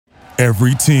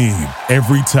Every team,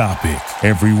 every topic,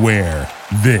 everywhere.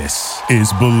 This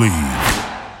is Believe.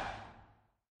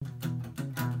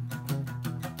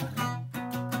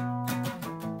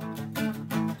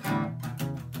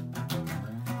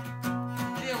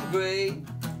 Jim Gray.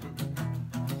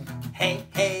 Hey,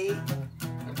 hey.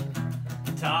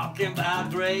 Talking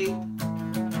about Gray.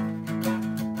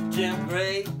 Jim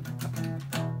Gray.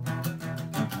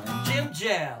 Jim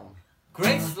Jam.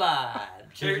 Gray Slide.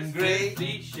 Jim Gray.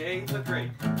 50 Shades of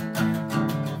Gray.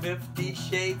 50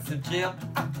 Shades of Jim.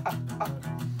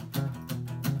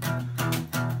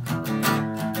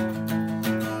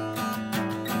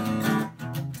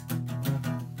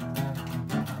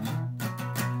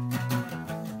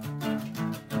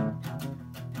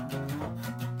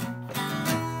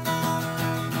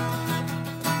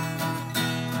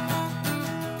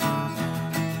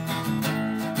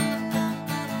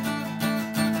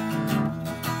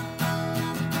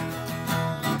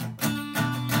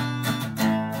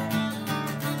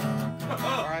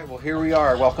 Here we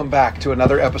are. Welcome back to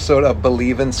another episode of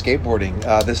Believe in Skateboarding.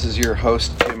 This is your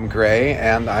host, Jim Gray,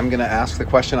 and I'm going to ask the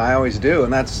question I always do,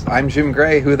 and that's, I'm Jim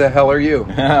Gray. Who the hell are you?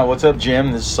 What's up,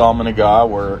 Jim? This is Salman Agah.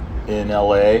 We're in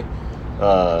LA.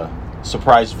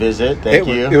 Surprise visit. Thank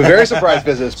you. It was a very surprise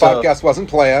visit. This podcast wasn't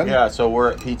planned. Yeah, so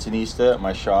we're at Pizzanista at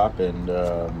my shop, and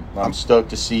I'm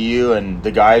stoked to see you. And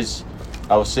the guys,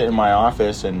 I was sitting in my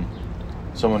office, and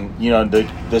someone,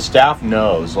 the staff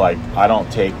knows, like, I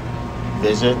don't take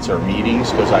visits or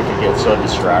meetings because I could get so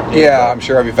distracted. Yeah, I'm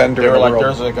sure every vendor. They were like,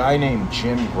 "There's a guy named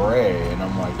Jim Gray," and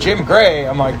I'm like, "Jim Gray?"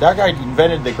 I'm like, "That guy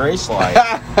invented the Gray Slide."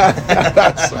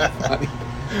 That's so funny.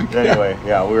 Anyway,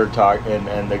 yeah, we were talking,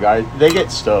 and the guys, they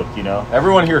get stoked.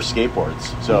 Everyone here skateboards,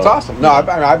 so it's awesome. No,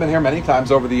 I've been here many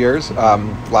times over the years.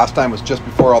 Last time was just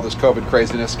before all this COVID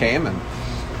craziness came, and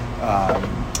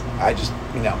I just,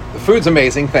 the food's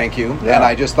amazing, thank you. Yeah. And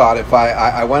I just thought if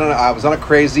I was on a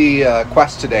crazy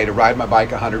quest today to ride my bike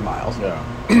 100 miles. Yeah.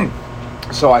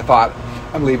 So I thought,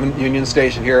 I'm leaving Union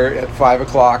Station here at 5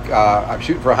 o'clock. I'm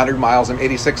shooting for 100 miles. I'm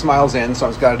 86 miles in, so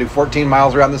I've got to do 14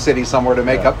 miles around the city somewhere to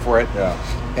make up for it. Yeah.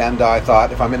 And I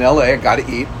thought, if I'm in LA, I got to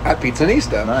eat at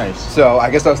Pizzanista. Nice. So I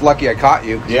guess I was lucky I caught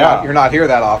you. Yeah. You're not here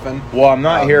that often. Well, I'm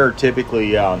not here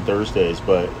typically on Thursdays,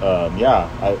 but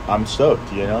I'm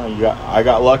stoked. I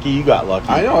got lucky. You got lucky.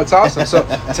 I know, it's awesome.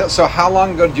 So how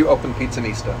long ago did you open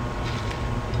Pizzanista?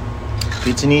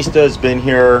 Pizzanista has been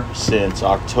here since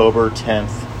October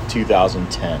 10th,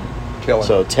 2010. Killing.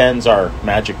 So 10's our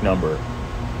magic number.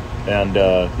 And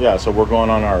so we're going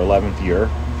on our 11th year.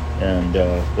 And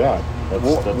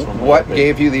that's when what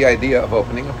gave you the idea of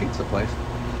opening a pizza place?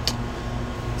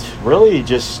 Really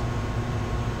just,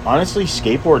 honestly,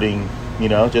 skateboarding,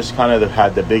 just kind of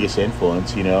had the biggest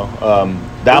influence,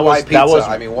 Why pizza?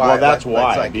 I mean, why? Well, that's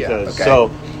why. Because,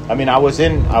 I was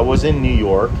in New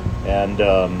York, and,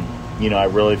 I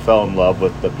really fell in love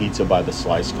with the pizza by the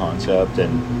slice concept,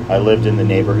 and I lived in the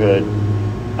neighborhood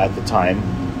at the time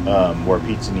where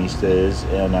Pizzanista is,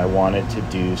 and I wanted to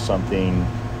do something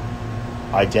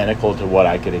identical to what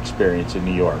I could experience in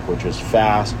New York, which was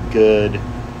fast, good.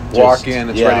 Walk in,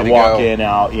 it's ready to go. Walk in,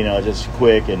 out, just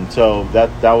quick. And so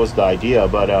that was the idea.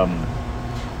 But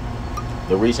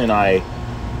the reason I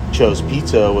chose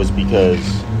pizza was because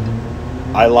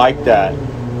I like that,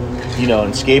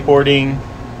 in skateboarding,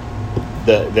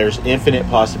 there's infinite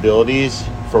possibilities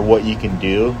for what you can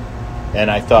do. And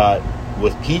I thought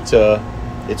with pizza,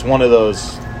 it's one of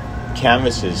those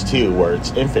canvases too where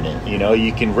it's infinite.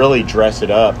 You can really dress it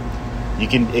up. It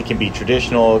can be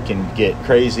traditional, it can get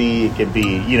crazy, it can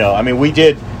be, we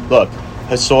did, look,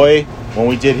 Hosoi, when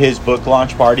we did his book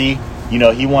launch party,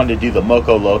 he wanted to do the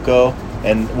Moco Loco,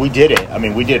 and we did it.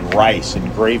 We did rice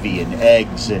and gravy and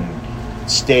eggs and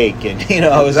steak, and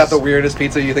is that the weirdest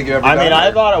pizza you think you ever done?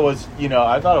 I thought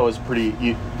it was pretty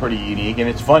unique. And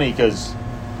it's funny because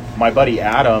my buddy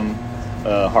Adam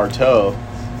Harteau,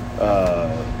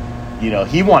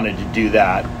 he wanted to do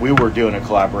that. We were doing a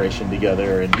collaboration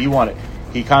together, and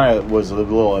he kind of was a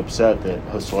little upset that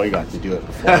Hosoi got to do it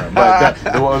before him. But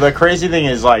the crazy thing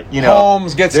is,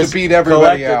 Holmes gets to beat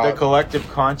everybody out. The collective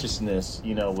consciousness,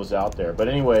 was out there. But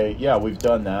anyway, we've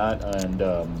done that, and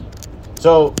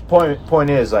so point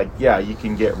is, you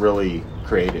can get really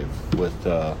creative with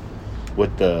the,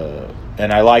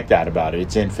 and I like that about it.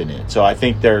 It's infinite. So I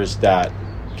think there's that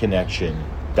connection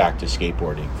back to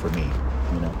skateboarding for me.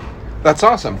 That's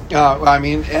awesome.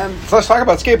 And so let's talk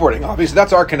about skateboarding. Obviously,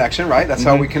 that's our connection, right? That's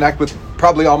how we connect with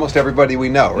probably almost everybody we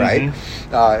know, right?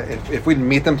 If we didn't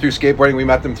meet them through skateboarding, we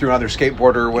met them through another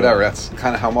skateboarder or whatever. That's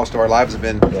kind of how most of our lives have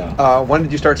been. When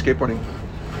did you start skateboarding?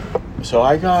 So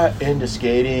I got into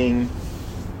skating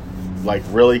like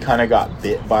really kind of got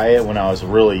bit by it when I was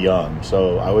really young.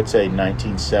 So I would say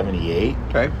 1978.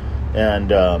 Okay.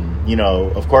 And,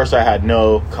 of course I had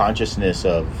no consciousness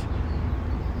of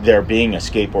there being a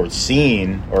skateboard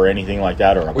scene or anything like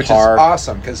that, or a Which park. is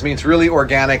awesome, because it means really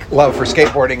organic love for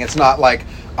skateboarding. It's not like,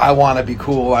 I want to be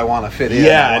cool, I want to fit in.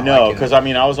 Yeah, no, because I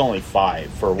was only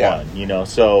 5 for one,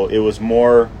 so it was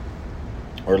more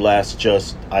or less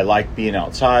just, I liked being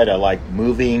outside, I liked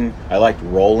moving, I liked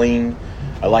rolling,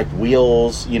 I liked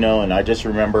wheels, and I just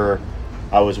remember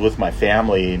I was with my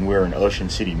family and we were in Ocean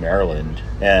City, Maryland,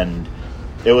 and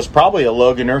it was probably a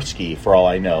Loganerski for all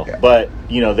I know. Yeah. But,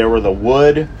 there were the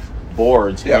wood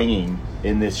boards hanging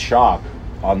in this shop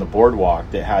on the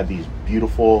boardwalk that had these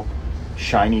beautiful,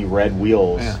 shiny red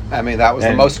wheels. Yeah. That was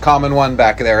the most common one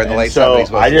back there in the late 70s.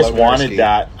 So I just wanted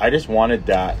that. I just wanted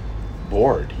that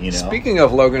board, Speaking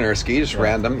of Loganerski, just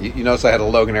random, you notice I had a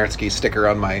Loganerski sticker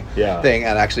on my thing,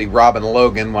 and actually Robin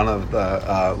Logan, one of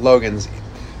the Logans,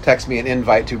 texted me an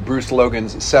invite to Bruce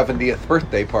Logan's 70th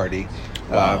birthday party.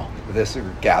 Wow. This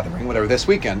gathering, whatever, this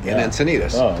weekend in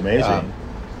Encinitas. Oh, amazing.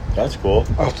 That's cool.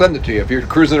 I'll send it to you. If you're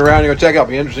cruising around, you go check it out.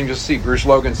 It'll be interesting to see Bruce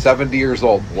Logan, 70 years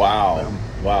old. Wow.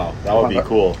 Wow. That would be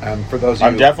cool. And for those of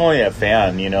I'm definitely a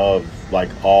fan, of like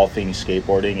all things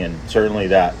skateboarding, and certainly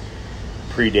that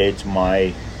predates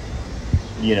my,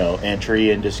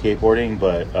 entry into skateboarding.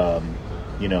 But,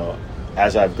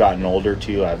 as I've gotten older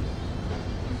too, I've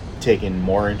taken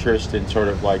more interest in sort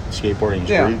of like skateboarding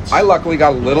streets. I luckily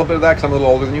got a little bit of that because I'm a little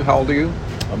older than you. How old are you?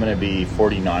 I'm going to be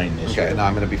 49 this year. Okay, now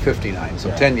I'm going to be 59, so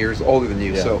 10 years older than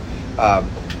you. Yeah. So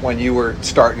when you were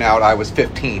starting out, I was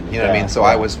 15, you know what I mean? So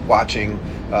I was watching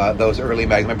those early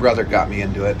magazines. My brother got me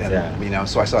into it, and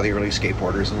so I saw the early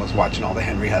skateboarders and was watching all the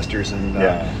Henry Hesters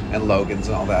and Logans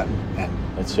and all that, and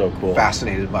that's so cool.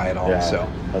 Fascinated by it all.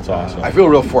 So that's awesome. I feel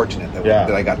real fortunate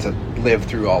that I got to live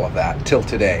through all of that till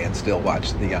today and still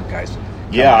watch the young guys.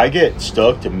 Yeah, I get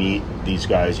stoked to meet these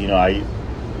guys. I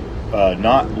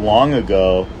not long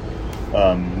ago,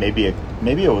 maybe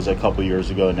it was a couple years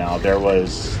ago now, there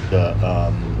was the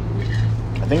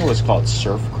I think it was called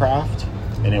Surfcraft,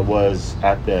 and it was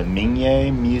at the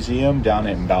Mingye Museum down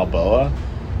in Balboa,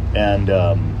 and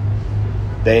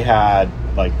they had,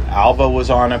 like, Alva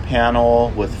was on a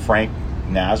panel with Frank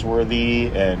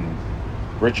Nasworthy and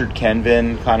Richard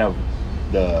Kenvin, kind of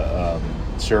the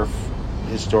surf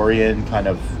historian, kind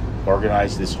of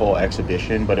organized this whole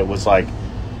exhibition. But it was like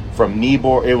from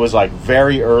kneeboard, it was like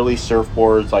very early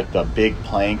surfboards, like the big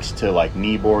planks, to like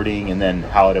kneeboarding, and then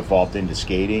how it evolved into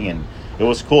skating. And it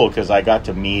was cool because I got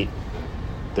to meet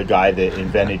the guy that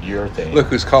invented your thing. Look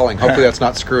who's calling. Hopefully that's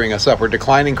not screwing us up. We're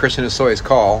declining Christian Asoy's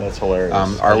call. That's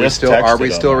hilarious. Are we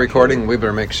still recording? We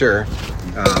better make sure.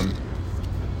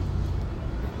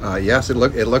 Yes, it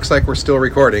looks like we're still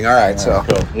recording. All right, so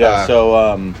cool.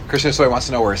 So Christian Asoy wants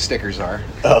to know where his stickers are.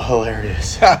 Oh,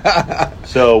 hilarious.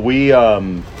 So we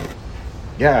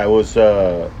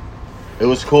it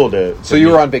was cool to So you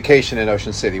were on vacation in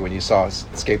Ocean City when you saw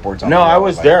skateboards on the wall. I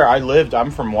was there.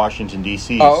 I'm from Washington,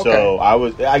 D.C., so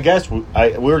I guess we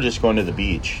were just going to the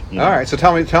beach. All right, so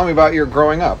tell me about your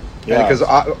growing up. Yeah.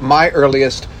 Because my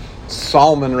earliest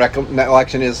Salman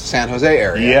recollection is San Jose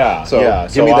area. Yeah. So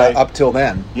give me the up till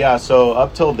then. Yeah, so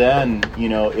up till then,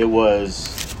 it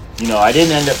was, I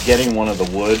didn't end up getting one of the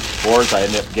wood boards. I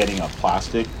ended up getting a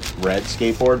plastic red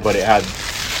skateboard, but it had,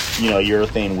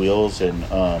 urethane wheels, and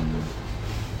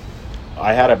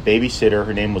I had a babysitter.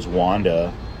 Her name was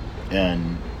Wanda,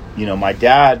 and my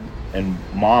dad and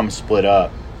mom split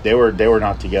up. They were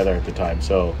not together at the time,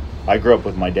 so I grew up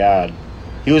with my dad.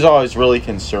 He was always really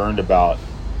concerned about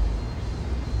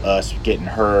us getting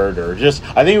hurt, or just,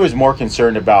 I think he was more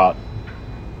concerned about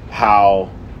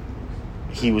how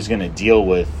he was going to deal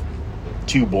with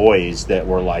two boys that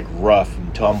were like rough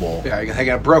and tumble. Yeah, they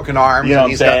got broken arms. You know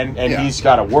what I'm saying? He's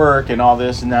got to work and all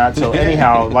this and that. So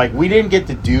anyhow, like, we didn't get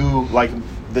to do, like,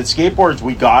 the skateboards,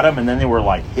 we got them, and then they were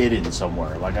like hidden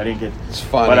somewhere. Like, I didn't get. It's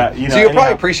funny. But, so you'll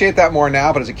probably appreciate that more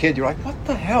now. But as a kid, you're like, "What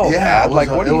the hell?" Yeah, Dad? What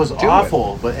are you doing? It was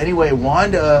awful. But anyway,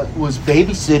 Wanda was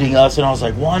babysitting us, and I was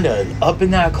like, "Wanda, up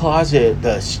in that closet,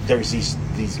 there's these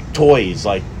toys,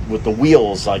 like, with the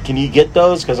wheels. Like, can you get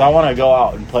those? Because I want to go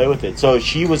out and play with it." So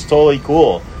she was totally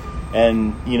cool,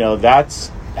 and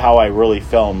that's how I really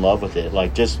fell in love with it.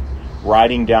 Like, just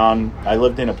riding down. I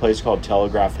lived in a place called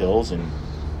Telegraph Hills, and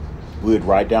we would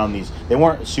ride down these. They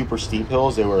weren't super steep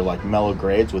hills. They were like mellow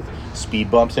grades with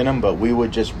speed bumps in them. But we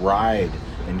would just ride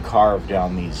and carve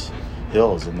down these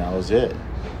hills, and that was it.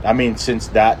 I mean, since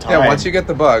that time. Yeah, once you get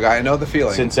the bug, I know the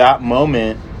feeling. Since that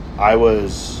moment, I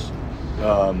was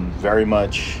very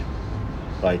much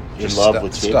like in Just love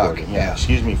with stuck, skateboarding. yeah.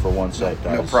 Excuse me for one sec,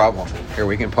 guys. No problem. Here,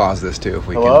 we can pause this too if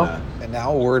we Hello? can. And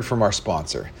now a word from our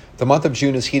sponsor. The month of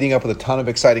June is heating up with a ton of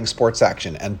exciting sports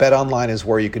action, and BetOnline is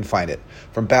where you can find it.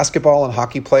 From basketball and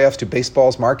hockey playoffs to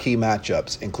baseball's marquee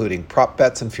matchups, including prop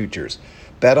bets and futures.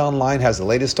 BetOnline has the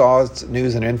latest odds,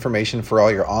 news, and information for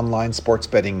all your online sports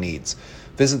betting needs.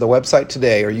 Visit the website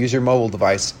today or use your mobile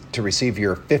device to receive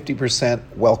your 50%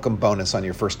 welcome bonus on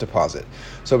your first deposit.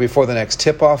 So before the next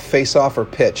tip-off, face-off, or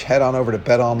pitch, head on over to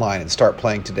BetOnline and start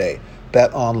playing today.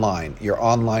 BetOnline, your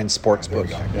online sports book.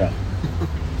 Yeah.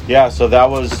 Yeah, so that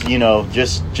was, you know,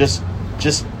 just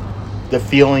the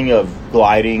feeling of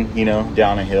gliding, you know,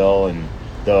 down a hill and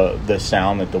the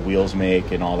sound that the wheels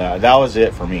make and all that. That was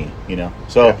it for me, you know.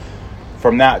 So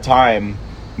from that time,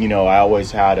 you know, I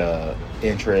always had a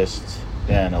interest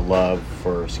and a love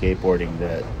for skateboarding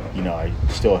that, you know, I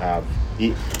still have.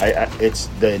 It's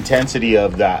the intensity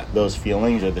of those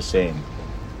feelings are the same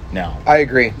now. I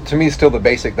agree. To me, still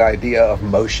the idea of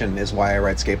motion is why I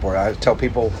ride skateboard. I tell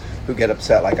people who get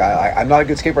upset, like, I'm not a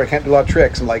good skateboarder, I can't do a lot of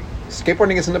tricks. I'm like,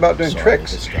 skateboarding isn't about doing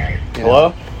tricks. This guy. You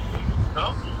Hello?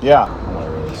 know? Yeah.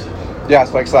 Yeah,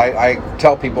 so I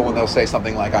tell people when they'll say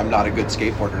something like, I'm not a good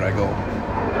skateboarder, and I go,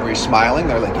 were you smiling?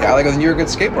 They're like, yeah. I go, then you're a good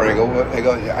skateboarder. I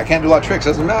go, I can't do a lot of tricks.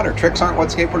 Doesn't matter. Tricks aren't what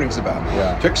skateboarding's about.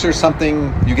 Yeah. Tricks are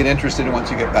something you get interested in once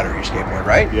you get better at your skateboard,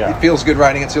 right? Yeah. It feels good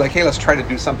riding it, so you're like, hey, let's try to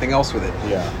do something else with it.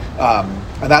 Yeah.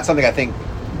 And that's something I think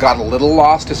got a little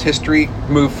lost as history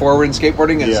moved forward in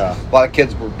skateboarding. Is Yeah. a lot of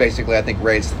kids were basically, I think,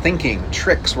 raised thinking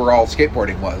tricks were all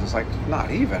skateboarding was. It's like, not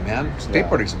even, man.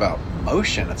 Skateboarding's about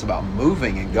motion. It's about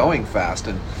moving and going fast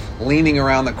and leaning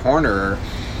around the corner,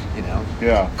 you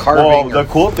know, carving. Well, the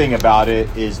cool thing about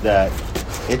it is that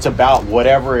it's about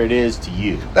whatever it is to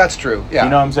you. That's true. Yeah.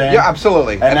 You know what I'm saying? Yeah,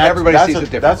 absolutely. And everybody sees it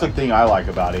differently. That's the thing I like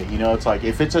about it. You know, it's like,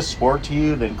 if it's a sport to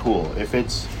you, then cool. If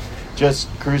it's just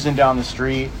cruising down the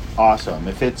street, awesome.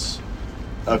 If it's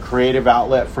a creative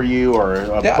outlet for you or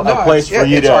a place for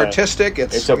you it's to... artistic.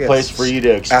 It's a place for you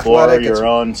to explore athletic, your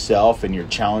own self and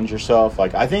challenge yourself.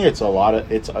 Like, I think it's a lot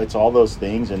of... It's all those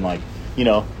things. And, like, you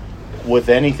know, with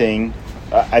anything,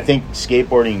 I think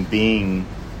skateboarding being...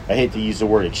 I hate to use the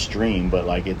word extreme, but,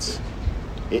 like,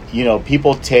 you know,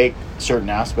 people take certain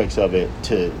aspects of it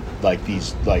to, like,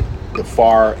 these, like, the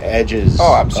far edges.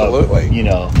 Oh, absolutely. Of, you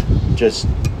know, just...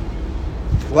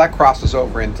 Well, that crosses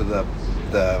over into the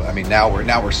I mean, now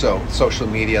we're so social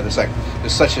media.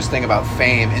 There's such this thing about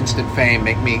fame, instant fame,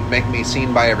 make me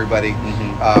seen by everybody.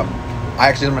 Mm-hmm. I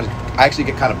actually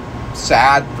get kind of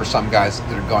sad for some guys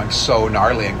that are going so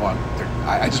gnarly and going.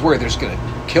 I just worry they're just going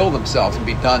to kill themselves and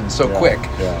be done so quick.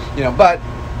 Yeah. You know, but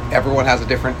everyone has a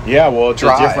different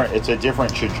it's a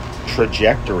different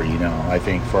trajectory. You know, I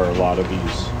think for a lot of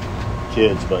these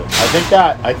kids, but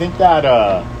I think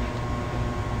that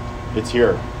it's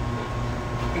here.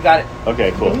 You got it.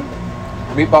 Okay, cool.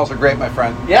 Mm-hmm. Meatballs are great, my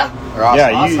friend. Yeah. They're awesome.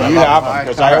 Yeah, you have them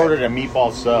because I right. ordered a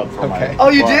meatball sub for my. Oh,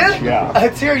 you lunch. did? Yeah.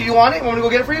 It's here. You want it? Want me to go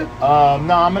get it for you?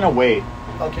 No, I'm gonna wait.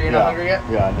 Okay, you're not hungry yet?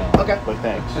 Yeah, I know. Okay. But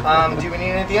thanks. Do we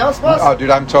need anything else, boss? Oh, dude,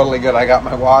 I'm totally good. I got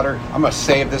my water. I'm gonna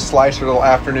save this slice for a little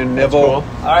afternoon nibble. Cool. All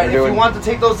right. If you want to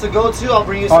take those to go too, I'll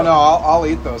bring you some. Oh no, I'll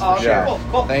eat those for sure.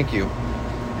 Cool. Thank you.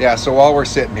 Yeah, so while we're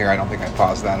sitting here, I don't think I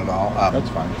paused that at all. That's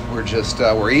fine. We're just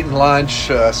we're eating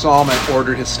lunch. Salman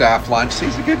ordered his staff lunch.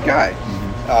 He's a good guy.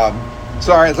 Mm-hmm.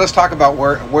 So, all right, let's talk about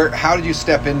how did you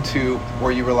step into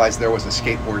where you realized there was a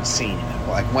skateboard scene?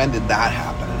 Like, when did that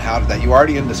happen, and how did that? You were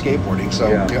already into skateboarding, so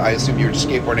I assume you were just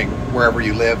skateboarding wherever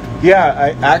you lived. Yeah,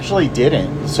 I actually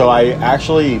didn't. So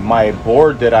my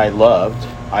board that I loved,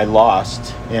 I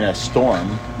lost in a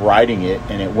storm riding it,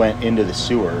 and it went into the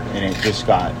sewer, and it just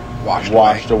got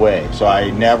washed away. So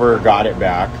I never got it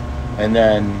back. And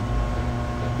then,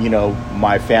 you know,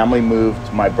 my family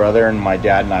moved, my brother and my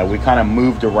dad and we kind of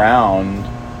moved around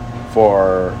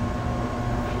for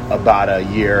about a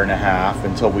year and a half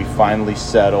until we finally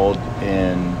settled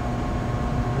in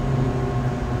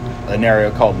an area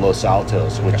called Los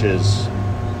Altos, which is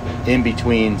in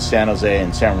between San Jose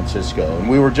and San Francisco. And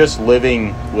we were just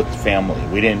living with family.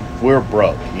 We were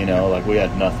broke, you know, like we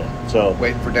had nothing. So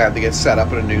waiting for dad to get set up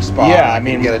at a new spot. Yeah, I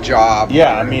mean, get a job.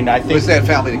 Yeah, I mean, I think at least they had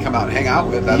family to come out and hang out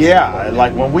with.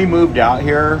 Like when we moved out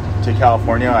here to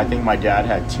California, I think my dad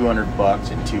had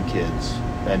 $200 and 2 kids,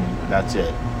 and that's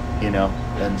it, you know.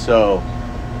 And so,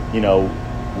 you know,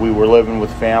 we were living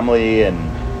with family, and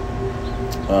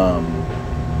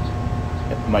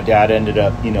my dad ended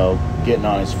up, you know, getting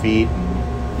on his feet,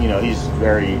 and, you know, he's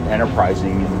very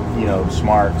enterprising and, you know,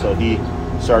 smart. So he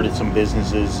started some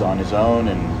businesses on his own,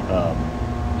 and,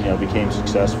 you know, became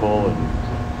successful. And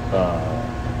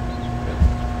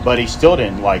but he still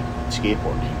didn't like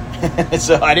skateboarding.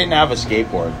 So I didn't have a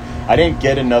skateboard. I didn't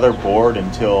get another board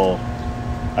until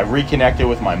I reconnected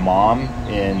with my mom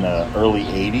in the early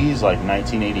 80s, like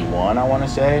 1981, I want to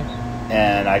say.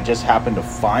 And I just happened to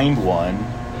find one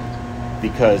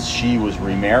because she was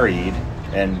remarried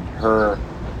and her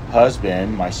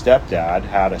husband, my stepdad,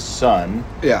 had a son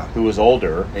who was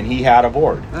older, and he had a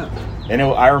board. And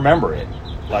I remember it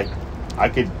like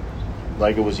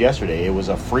it was yesterday. It was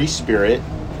a Free Spirit,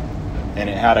 and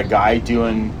it had a guy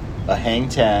doing a hang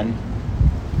 10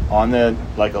 on the,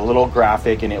 like, a little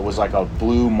graphic, and it was like a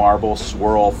blue marble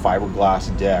swirl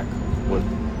fiberglass deck with,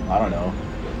 I don't know,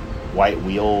 white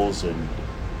wheels, and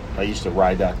I used to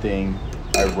ride that thing.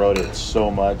 I rode it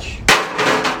so much.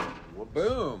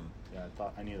 Boom. Yeah,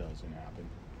 I knew that was going to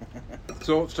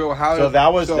happen. So how? So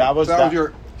that was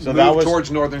your move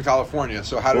towards Northern California.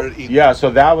 So how did it? Yeah, so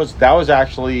that was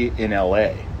actually in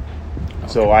L.A. Okay.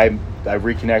 So I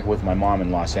reconnected with my mom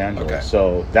in Los Angeles. Okay.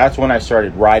 So that's when I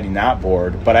started riding that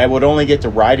board. But I would only get to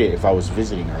ride it if I was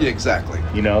visiting her. Yeah, exactly.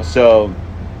 You know, so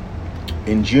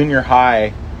in junior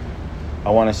high, I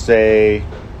want to say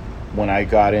when I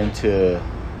got into.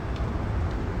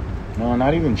 No,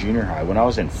 not even junior high. When I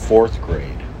was in 4th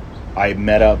grade, I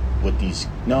met up with these...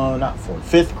 No, not 4th.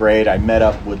 5th grade, I met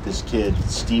up with this kid,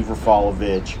 Steve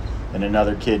Rafalovich, and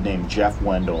another kid named Jeff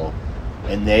Wendell.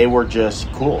 And they were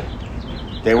just cool.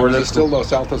 They were... Was it still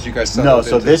Los Altos you guys settled No,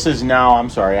 so into? this is now... I'm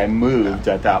sorry, I moved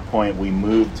at that point. We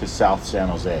moved to South San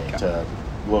Jose, to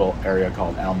a little area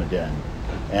called Almaden.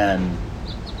 And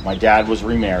my dad was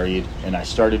remarried, and I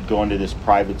started going to this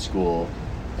private school,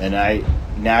 and I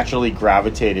naturally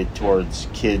gravitated towards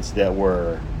kids that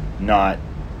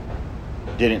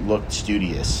didn't look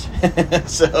studious.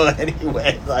 So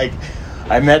anyway, like,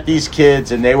 I met these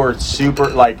kids, and they were super,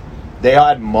 like, they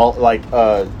had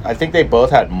I think they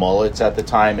both had mullets at the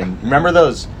time. And remember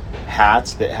those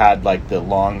hats that had, like, the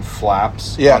long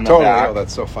flaps on the totally back? Oh,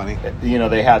 that's so funny. You know,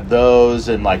 they had those,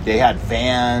 and, like, they had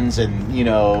Vans and, you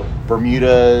know,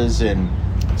 Bermudas, and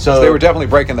so they were definitely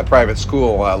breaking the private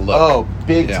school look. Oh,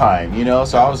 big time, you know?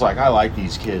 So I was like, I like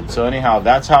these kids. So anyhow,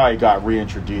 that's how I got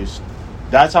reintroduced.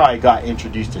 That's how I got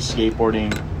introduced to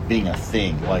skateboarding being a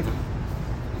thing. Like,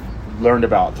 learned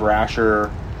about Thrasher,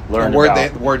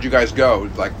 where'd you guys go?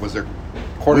 Like, was there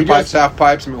quarter pipes, half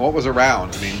pipes? I mean, what was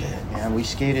around? I mean, shit, man, we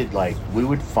skated, like, we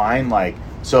would find, like,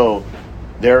 so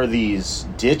there are these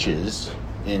ditches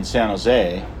in San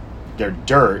Jose. They're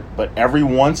dirt, but every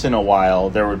once in a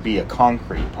while there would be a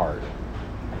concrete part,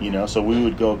 you know, so we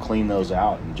would go clean those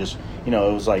out, and just, you know,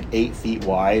 it was like 8 feet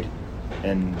wide,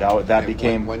 and that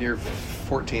became... When you're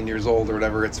 14 years old or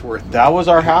whatever, it's worth... That was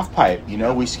our half pipe, you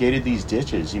know. We skated these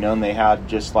ditches, you know, and they had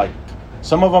just, like,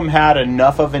 some of them had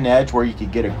enough of an edge where you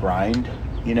could get a grind,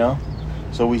 you know,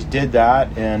 so we did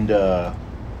that, and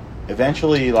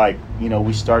eventually, like, you know,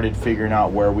 we started figuring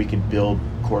out where we could build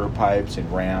quarter pipes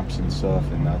and ramps and stuff,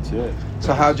 and that's it.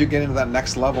 So how'd you get into that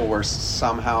next level where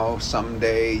somehow,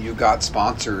 someday you got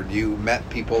sponsored, you met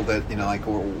people that, you know, like,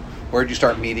 where'd you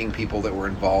start meeting people that were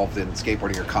involved in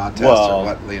skateboarding or contests? Well, or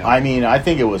what, you know? I mean, I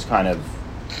think it was kind of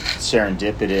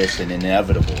serendipitous and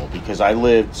inevitable, because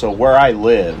where I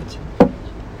lived,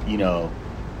 you know,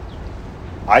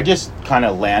 I just kind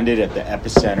of landed at the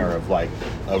epicenter of, like,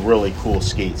 a really cool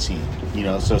skate scene, you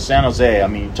know. So San Jose, I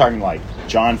mean, you're talking like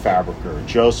John Fabriker,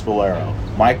 Joe Spolero,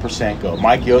 Mike Prosenko,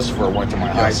 Mike Yosifer went to my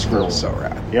high school. So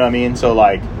rad. You know what I mean? So,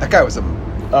 like, that guy was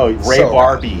Ray so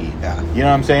Barbie. Yeah. You know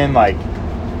what I'm saying? Like,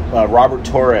 Robert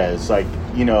Torres. Like,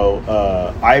 you know,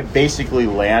 I basically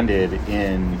landed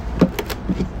in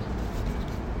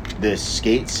this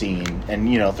skate scene,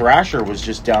 and, you know, Thrasher was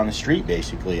just down the street,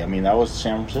 basically. I mean, that was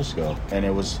San Francisco, and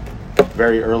it was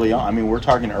very early on. I mean, we're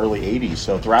talking early 80s,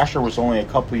 so Thrasher was only a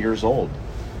couple years old,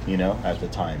 you know, at the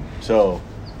time. So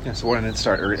yeah, so when did it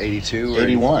start? 82 or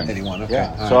 81. 81, okay.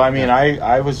 Yeah. So I mean,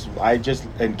 I just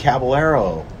and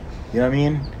Caballero, you know what I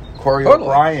mean? Corey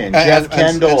O'Brien, Jeff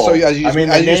Kendall. And so as you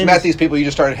names, just met these people, you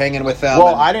just started hanging with them.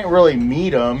 Well, I didn't really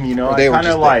meet them, you know. I kind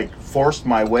of, like, forced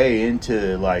my way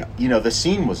into, like, you know, the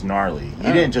scene was gnarly.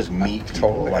 You didn't just meet people.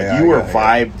 Totally, like, you were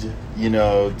vibed, you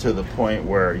know, to the point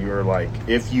where you were like,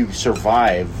 if you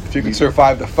survive... If you can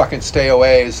survive the fucking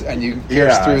stayaways and you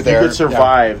pierce through there... if you could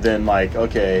survive, then, like,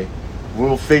 okay,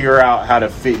 we'll figure out how to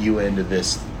fit you into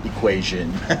this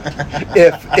equation.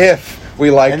 if we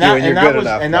like you and you're good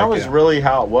enough. And that was really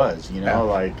how it was, you know,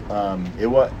 like, it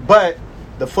was... But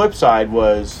the flip side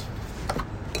was...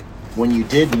 when you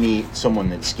did meet someone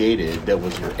that skated that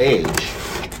was your age,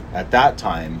 at that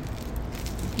time,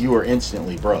 you were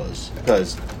instantly bros,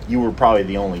 because you were probably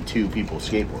the only 2 people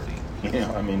skateboarding. You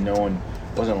know, I mean,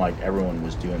 wasn't like everyone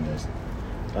was doing this.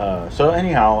 So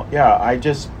anyhow, yeah,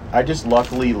 I just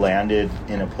luckily landed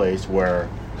in a place where,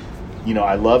 you know,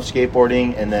 I love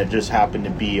skateboarding, and there just happened to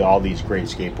be all these great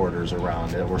skateboarders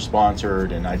around that were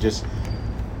sponsored, and I don't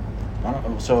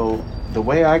know. So the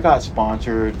way I got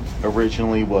sponsored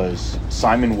originally was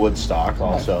Simon Woodstock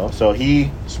also. So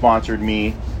he sponsored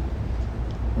me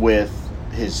with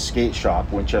his skate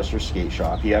shop, Winchester Skate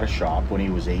Shop. He had a shop when he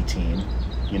was 18,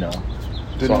 you know.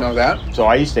 Didn't know that. So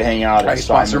I used to hang out at I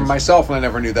sponsored Simon's. myself and I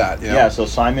never knew that. You know? Yeah, so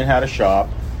Simon had a shop,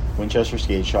 Winchester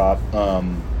Skate Shop,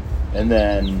 and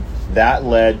then that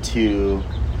led to,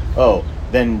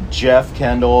 then Jeff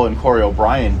Kendall and Corey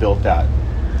O'Brien built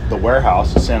the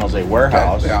warehouse, the San Jose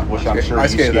warehouse, which I'm sure I you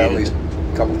skated at least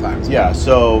a couple times. Yeah,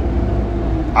 so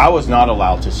I was not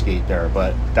allowed to skate there,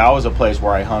 but that was a place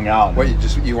where I hung out. What,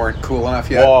 you weren't cool enough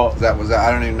yet? Well,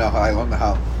 I don't even know how. I don't know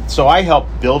how. So I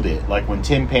helped build it. Like when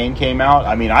Tim Payne came out,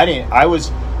 I mean,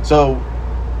 so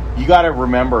you got to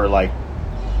remember, like,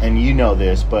 and you know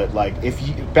this, but like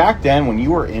back then when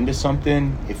you were into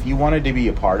something, if you wanted to be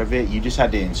a part of it, you just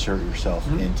had to insert yourself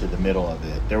into the middle of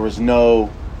it. There were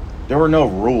no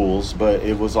rules, but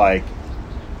it was like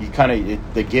you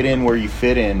the get in where you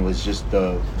fit in was just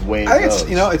the way it goes.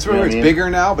 It's bigger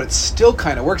now, but it still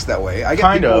kind of works that way. I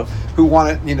get people who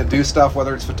want to do stuff,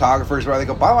 whether it's photographers, where they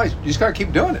go, by the way, you just got to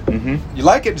keep doing it. Mm-hmm. You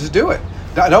like it, just do it.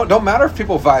 Don't matter if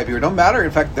people vibe you, or don't matter.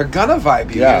 In fact, they're gonna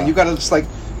vibe you. Yeah. You got to just like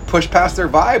push past their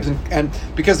vibes, and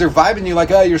because they're vibing you, like,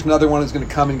 oh, here's another one who's going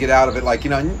to come and get out of it. Like, you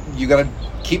got to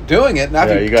keep doing it. And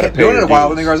after you keep doing it a while,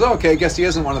 then he goes, oh, okay, I guess he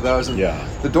isn't one of those. And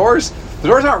the doors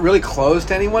aren't really closed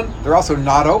to anyone. They're also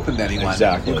not open to anyone.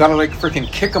 Exactly. You've got to like freaking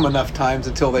kick them enough times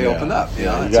until they open up.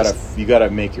 You got to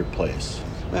make your place.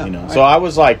 Yeah, So I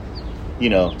was like,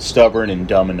 stubborn and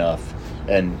dumb enough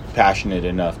and passionate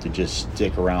enough to just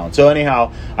stick around. So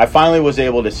anyhow, I finally was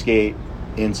able to skate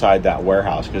inside that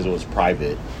warehouse because it was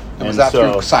private. And was that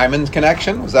through Simon's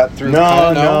connection? Was that through?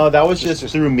 No, that was just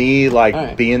through me,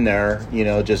 like being there,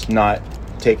 just not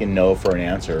taking no for an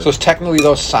answer. So is technically,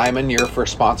 though, Simon your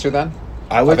first sponsor then?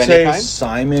 I would say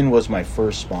Simon was my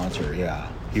first sponsor. Yeah,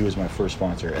 he was my first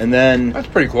sponsor, and then that's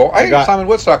pretty cool. I got Simon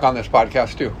Woodstock on this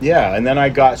podcast too. Yeah, and then I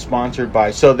got sponsored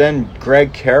by. So then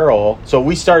Greg Carroll. So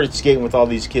we started skating with all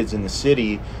these kids in the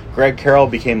city. Greg Carroll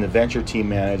became the Venture team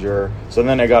manager. So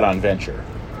then I got on Venture,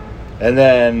 and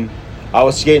then I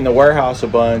was skating the warehouse a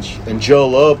bunch, and Joe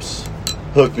Lopes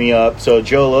hooked me up. So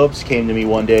Joe Lopes came to me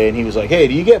one day, and he was like, hey,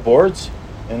 do you get boards?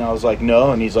 And I was like,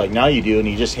 no. And he's like, now you do. And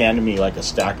he just handed me like a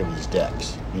stack of his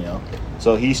decks,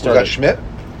 So he started. Was that Schmidt?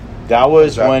 That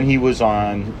was when he was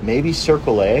on maybe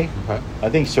Circle A. Okay. I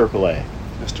think Circle A.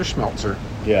 Mr. Schmeltzer.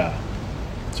 Yeah.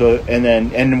 So,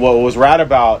 and what was rad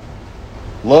about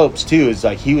Lopes, too, is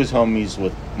like he was homies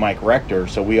with Mike Rector,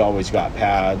 so we always got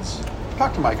pads.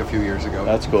 Talked to Mike a few years ago.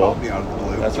 That's cool. Called me out of the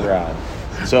blue. That's rad.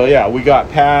 So yeah, we got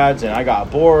pads and I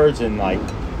got boards and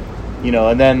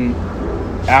and then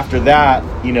after that,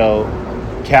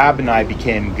 Cab and I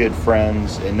became good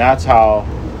friends, and that's how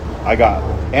I got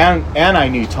and I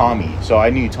knew Tommy. So I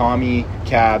knew Tommy,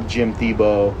 Cab, Jim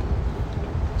Thiebaud.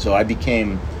 So I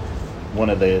became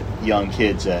one of the young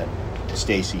kids that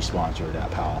Stacy sponsored at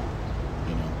Powell.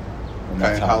 And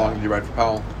that's how long did you ride for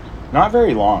Powell? Not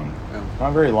very long. Yeah.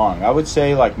 Not very long. I would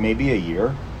say like maybe a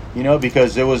year,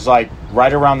 because it was like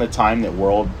right around the time that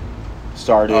World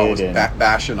started. Oh, it was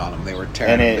bashing on them. They were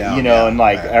tearing and it, them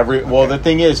down. The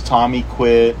thing is, Tommy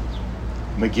quit,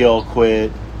 McGill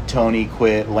quit, Tony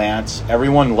quit, Lance,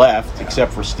 everyone left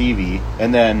except for Stevie.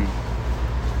 And then,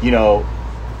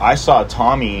 I saw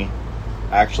Tommy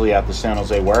actually at the San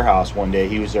Jose warehouse one day.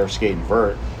 He was there skating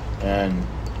vert, and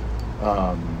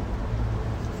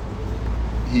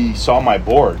he saw my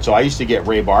board. So I used to get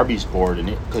Ray Barbie's board, and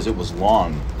because it was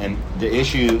long. And the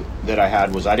issue that I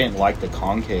had was I didn't like the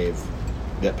concave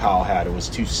that Powell had. It was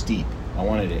too steep. I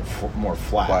wanted it more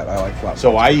flat. I like flat.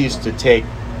 So I used to take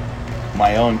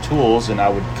my own tools, and I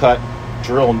would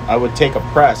drill. I would take a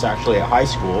press, actually at high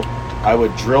school. I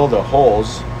would drill the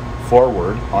holes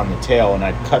forward on the tail, and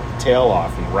I'd cut the tail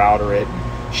off and router it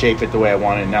and shape it the way I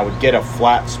wanted. And I would get a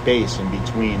flat space in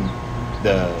between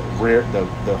the rear,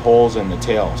 the holes in the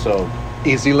tail. So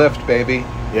easy lift, baby.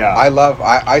 Yeah,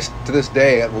 I to this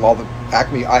day with all the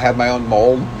Acme, I had my own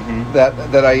mold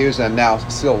that I use, and now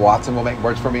still Watson will make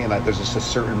boards for me, and there's just a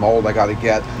certain mold I got to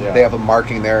get. Yeah. They have a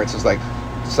marking there. It's just like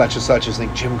such and such as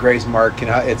like Jim Gray's mark.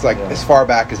 It's like as far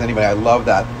back as anybody. I love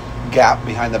that gap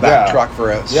behind the back truck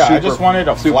for a I just wanted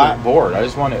a flat board. I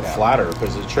just wanted it flatter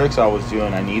because the tricks I was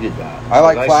doing, I needed that. I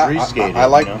like flat. I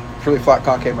like really flat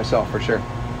concave myself for sure.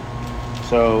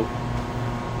 So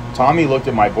Tommy looked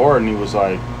at my board and he was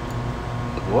like,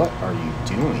 what are you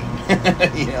doing?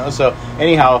 So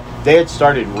anyhow, they had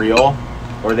started Real,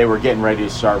 or they were getting ready to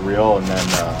start real, and then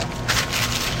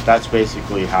that's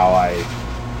basically how I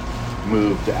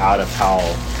moved out of Powell.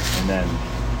 And then,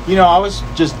 I was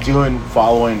just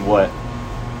following what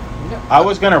I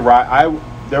was gonna ride.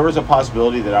 There was a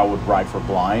possibility that I would ride for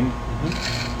Blind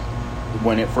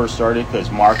when it first started,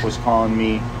 because Mark was calling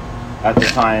me at the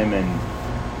time,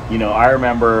 and I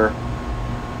remember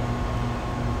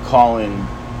calling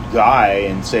Guy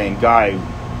and saying, Guy,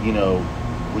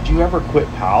 would you ever quit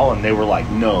Powell? And they were like,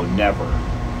 no, never.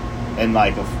 And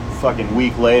like a fucking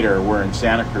week later, we're in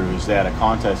Santa Cruz. They had a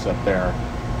contest up there,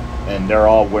 and they're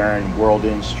all wearing World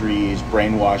Industries,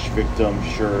 Brainwash Victim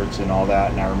shirts and all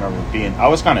that. And I remember I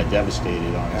was kind of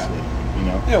devastated, honestly.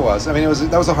 It was. I mean,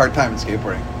 that was a hard time in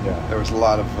skateboarding. Yeah. There was a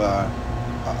lot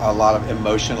of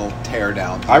emotional tear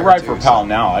down. I ride for Powell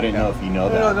now. I didn't know if you know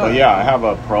that. But yeah, I have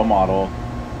a pro model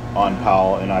on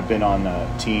Powell, and I've been on the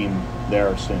team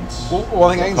there since. Well,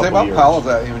 one thing I can say about Powell is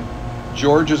that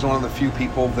George is one of the few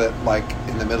people that, like,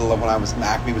 in the middle of when I was in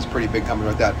Acme, was pretty big company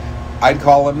like that. I'd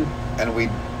call him and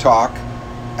we'd talk,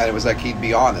 and it was like he'd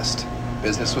be honest.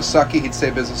 Business was sucky, he'd say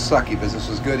business was sucky. Business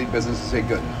was good, business would say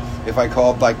good. If I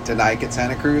called like tonight at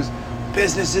Santa Cruz,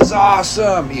 business is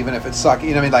awesome, even if it's sucky.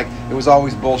 It was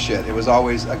always bullshit. It was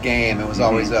always a game. It was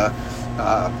always a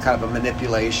kind of a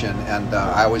manipulation. And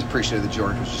I always appreciated that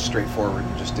George was just straightforward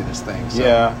and just did his thing. So,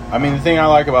 the thing I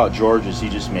like about George is he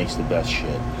just makes the best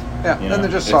shit. Yeah, and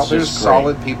they're just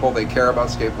solid people. They care about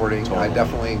skateboarding. Totally. I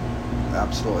definitely,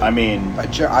 absolutely.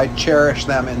 I cherish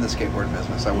them in the skateboard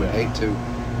business. I would hate to.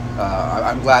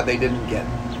 I'm glad they didn't get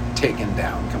taken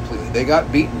down completely. They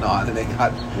got beaten on, and they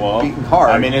got beaten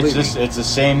hard. It's the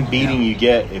same beating you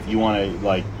get if you want to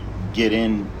like get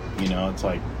in. It's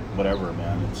like whatever,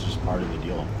 man. It's just part of the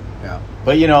deal. Yeah.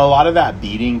 But a lot of that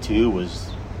beating too was.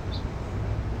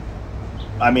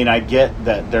 I get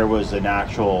that there was an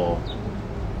actual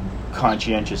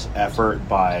conscientious effort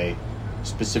by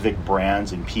specific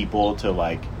brands and people to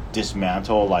like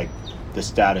dismantle like the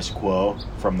status quo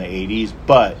from the 80s,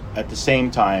 but at the same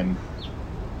time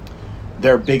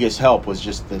their biggest help was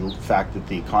just the fact that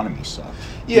the economy sucked.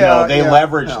 They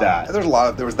leveraged that. There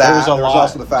was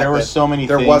also the fact that so many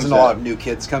there wasn't a lot of new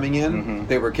kids coming in. Mm-hmm.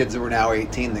 They were kids that were now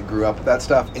 18 that grew up with that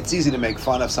stuff. It's easy to make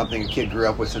fun of something a kid grew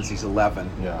up with since he's 11,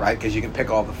 right? Because you can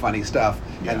pick all the funny stuff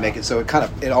and make it so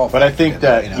it all. But I think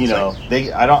that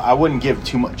I wouldn't give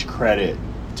too much credit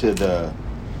to the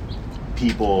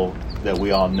people that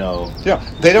we all know. Yeah,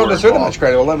 they don't deserve that much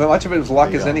credit. Much of it was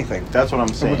luck as anything. That's what I'm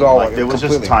saying. It was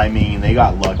just timing, and they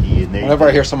got lucky. And whenever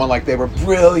I hear someone like they were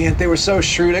brilliant, they were so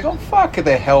shrewd, I go, fuck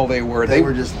the hell they were. They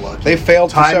were just lucky. They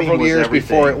failed for several years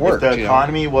before it worked. If the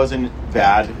economy wasn't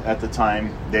bad at the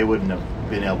time, they wouldn't have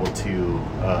been able to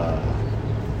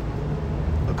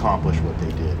accomplish what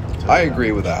they did. I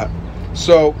agree with that.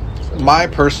 So my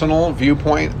personal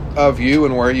viewpoint of you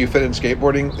and where you fit in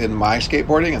skateboarding, in my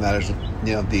skateboarding, and that is,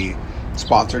 the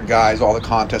sponsored guys, all the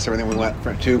contests, everything we went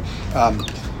for too.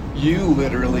 You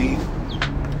literally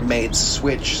made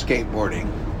switch skateboarding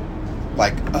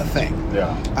like a thing.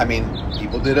 Yeah.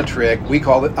 People did a trick. We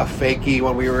called it a fakie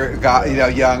when we were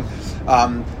young.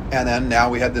 And then now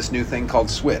we had this new thing called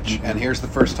switch. Mm-hmm. And here's the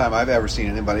first time I've ever seen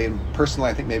anybody. And personally,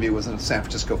 I think maybe it was in a San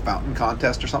Francisco fountain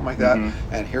contest or something like that.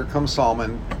 Mm-hmm. And here comes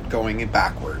Salman going in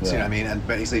backwards. And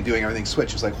basically doing everything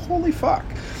switch. It's like, holy fuck.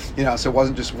 So it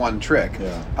wasn't just one trick.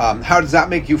 Yeah. How does that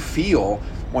make you feel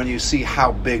when you see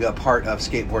how big a part of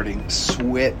skateboarding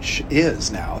switch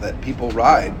is now, that people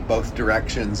ride both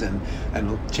directions and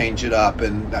change it up,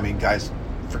 and guys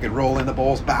freaking roll in the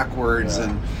bowls backwards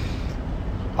and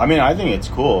I think it's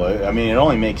cool. It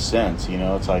only makes sense,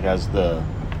 it's like as the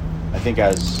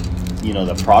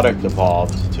product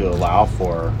evolved to allow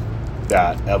for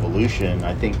that evolution,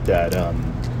 I think that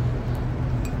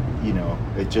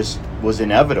it just was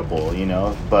inevitable,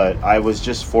 but I was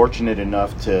just fortunate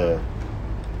enough to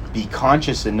be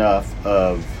conscious enough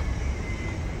of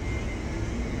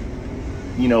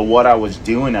what I was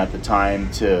doing at the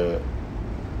time to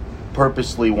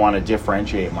purposely want to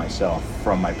differentiate myself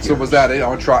from my peers. So was that it?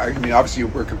 Obviously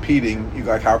we're competing. You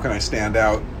like, how can I stand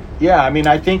out? Yeah,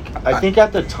 I think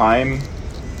at the time,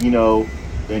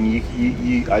 and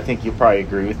you I think you'll probably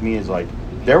agree with me, is like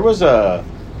there was a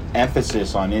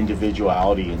emphasis on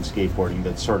individuality in skateboarding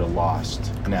that's sort of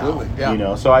lost now.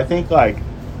 Yeah. So I think like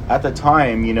at the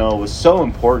time, it was so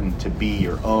important to be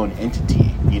your own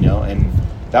entity, and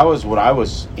that was what I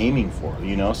was aiming for,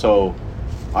 so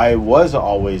I was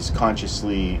always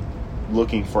consciously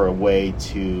looking for a way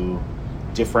to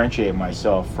differentiate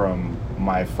myself from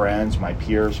my friends, my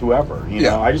peers, whoever,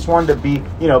 I just wanted to be,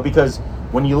 because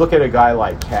when you look at a guy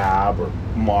like Cab or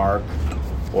Mark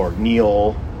or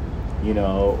Neil, you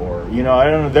know, or, you know, I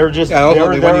don't know. They're just, Yeah, there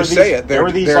when were you these, say it, there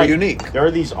were these, they're like, unique. There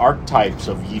are these archetypes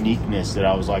of uniqueness that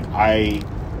I was like, I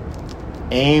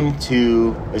aim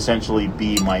to essentially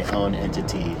be my own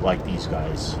entity like these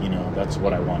guys, you know. That's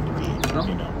what I wanted to be,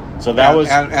 you know. So that was,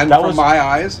 and that from was my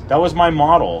eyes, that was my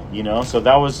model, you know. So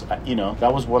that was, you know,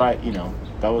 that was what I, you know,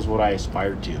 that was what I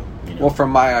aspired to, you know. well,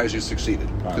 from my eyes, you succeeded.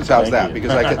 Because how's thank that? you.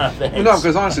 Because I could, Thanks. no,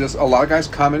 because honestly, a lot of guys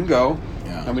come and go,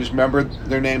 Yeah. and we just remember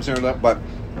their names and everything. But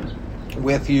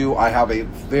with you, I have a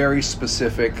very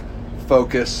specific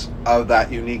focus of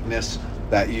that uniqueness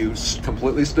that you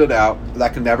completely stood out.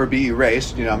 That can never be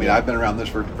erased. You know, I mean, I've been around this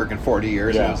for freaking 40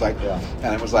 years, and it was like,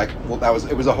 and it was like, well,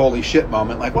 it was a holy shit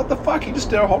moment. Like, what the fuck? You just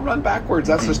did a whole run backwards.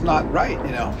 That's just not right,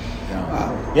 you know.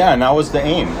 Yeah, and that was the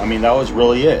aim. I mean, that was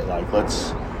really it. Like,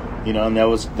 let's, you know, and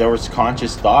there was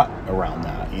conscious thought around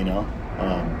that, you know.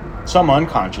 Some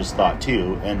unconscious thought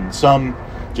too, and some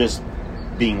just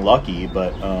being lucky,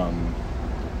 but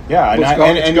yeah, It's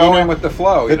going you know, with the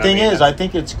flow. The thing is, I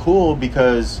think it's cool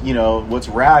because, you know, what's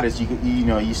rad is you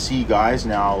know, you see guys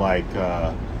now like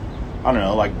I don't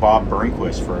know, like Bob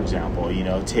Burnquist, for example, you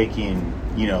know, taking,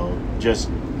 you know, just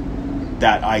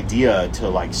that idea to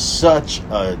like such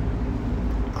a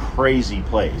crazy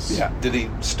place. Yeah. Did he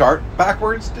start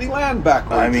backwards? Did he land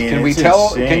backwards? I mean, can we it's tell?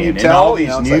 insane. Can you And tell? all these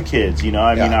You know, it's new like- kids, you know,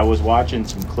 I mean, Yeah. I was watching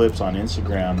some clips on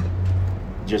Instagram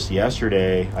just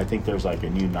yesterday. I think there's like a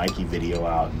new Nike video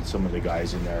out, and some of the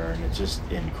guys in there, and it's just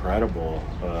incredible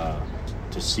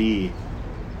to see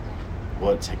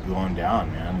what's going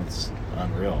down, man. It's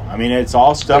unreal. I mean, it's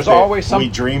all stuff There's that always some- we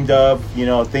dreamed of, you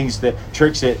know, tricks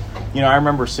that, you know, I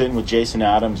remember sitting with Jason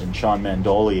Adams and Sean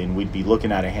Mandoli, and we'd be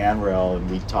looking at a handrail, and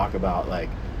we'd talk about like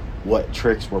what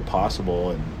tricks were possible,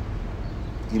 and,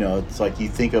 you know, it's like you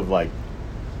think of like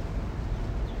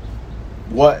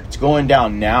what's going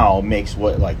down now makes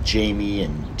what like Jamie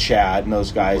and Chad and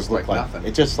those guys look like nothing.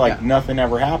 it's just like nothing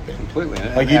ever happened. Completely.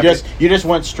 Like you just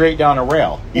went straight down a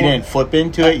rail. You didn't flip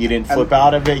into it. You didn't flip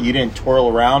out of it. You didn't twirl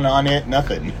around on it.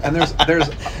 Nothing. And there's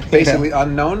basically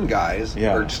unknown guys,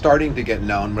 Yeah. or starting to get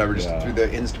known, whatever, just through the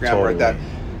Instagram or Totally. that,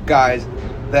 guys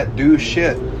that do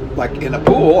shit like in a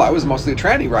pool. I was mostly a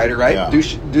tranny rider, right? Yeah.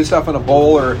 Do stuff in a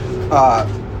bowl or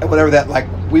whatever that like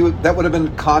that would have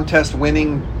been contest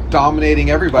winning, dominating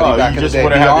everybody Oh, back you in the just day.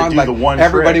 would have had to Beyond do like the one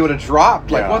everybody trick. would have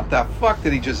dropped. Like Yeah. what the fuck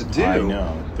did he just do? I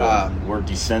know. We're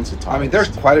desensitized. I mean, there's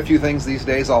quite a few things these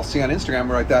days I'll see on Instagram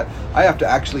where like that. I have to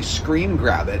actually screen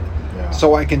grab it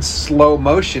so I can slow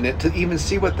motion it to even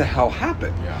see what the hell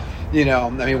happened. Yeah. You know,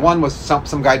 I mean, one was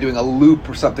some guy doing a loop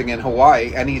or something in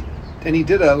Hawaii, and he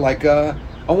did a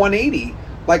 180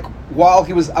 like while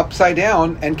he was upside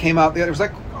down and came out the other. It was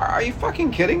like, are you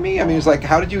fucking kidding me? I mean, it's like,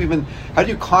 how did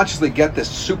you consciously get this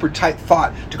super tight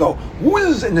thought to go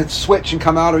whiz and then switch and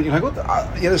come out? Or you're like, what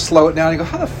the, you know, slow it down and you go,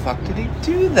 how the fuck did he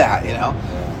do that? You know,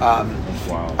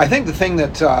 Wow. I think the thing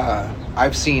that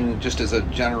I've seen just as a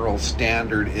general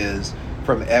standard is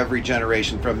from every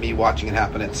generation, from me watching it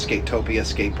happen at Skatopia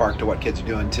skate park to what kids are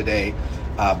doing today,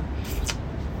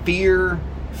 fear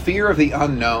of the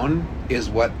unknown is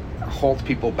what holds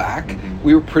people back. Mm-hmm.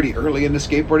 We were pretty early into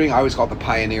skateboarding. I always call it the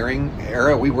pioneering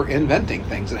era. We were inventing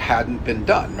things that hadn't been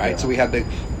done, right? Yeah. So we had to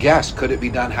guess, could it be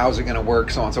done? How's it going to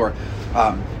work? So on and so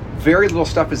forth. Very little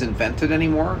stuff is invented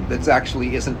anymore that's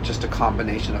actually isn't just a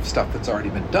combination of stuff that's already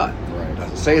been done. Right.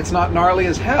 Doesn't say it's not gnarly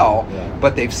as hell, Yeah.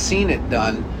 but they've seen it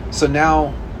done. So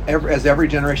now, as every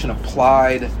generation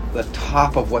applied the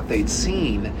top of what they'd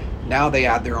seen, now they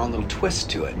add their own little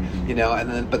twist to it, you know. And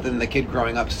then the kid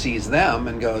growing up sees them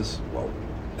and goes, "Well,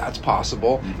 that's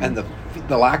possible." And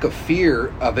the lack of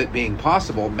fear of it being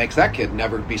possible makes that kid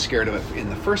never be scared of it in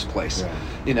the first place, Yeah.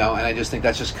 you know. And I just think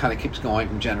that just kind of keeps going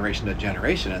from generation to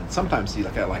generation. And sometimes you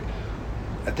look at it like,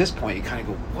 at this point, you kind of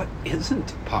go, "What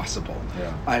isn't possible?"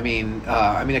 Yeah. I mean,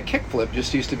 a kickflip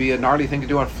just used to be a gnarly thing to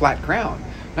do on flat ground.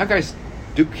 Now guys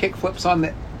do kickflips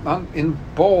in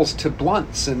bowls to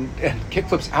blunts and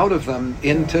kickflips out of them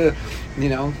into, you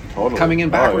know, Totally. coming in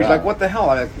backwards. Oh, yeah. Like, what the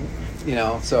hell? You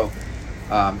know, so,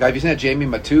 guy, have you seen that Jamie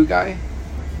Matu guy?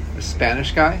 The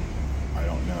Spanish guy? I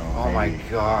don't know. Oh my Maybe.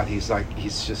 God, he's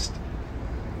just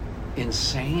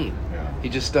insane. Yeah. He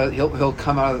just does, he'll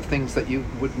come out of the things that you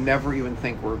would never even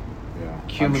think were Yeah.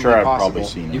 humanly I'm sure I've possible. probably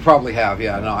seen it. You probably have,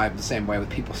 yeah. No, I'm the same way with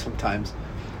people sometimes.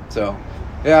 So,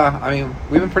 yeah, I mean,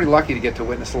 we've been pretty lucky to get to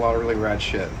witness a lot of really rad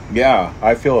shit. Yeah,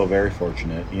 I feel very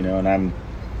fortunate, you know, and I'm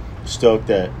stoked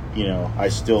that, you know, I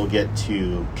still get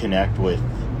to connect with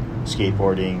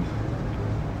skateboarding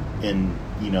in,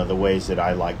 you know, the ways that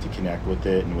I like to connect with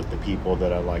it and with the people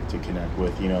that I like to connect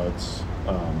with. You know, it's,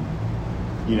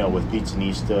 you know, with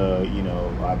Pizzanista, you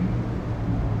know,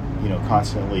 I'm, you know,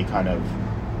 constantly kind of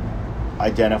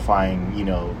identifying, you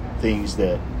know, things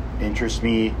that interest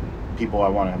me, people I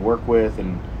want to work with,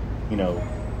 and, you know,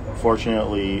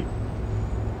 fortunately,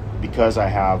 because I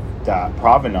have that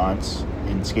provenance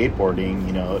in skateboarding,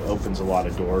 you know, it opens a lot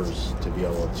of doors to be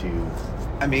able to.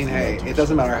 I mean, hey, it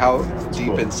doesn't matter how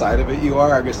deep inside of it you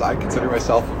are. I guess I consider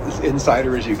myself as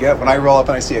insider as you get. When I roll up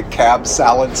and I see a Cab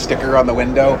Salad sticker on the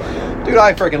window, dude,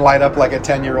 I freaking light up like a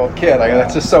 10-year-old kid.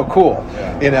 That's just so cool,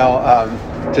 you know,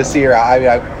 to see her.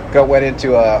 I went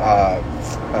into a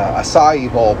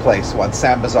acai bowl place once,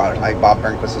 Sam Bazaar, like Bob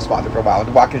Burnquist was sponsored for a while.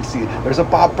 And walk in and see, there's a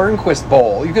Bob Burnquist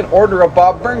bowl. You can order a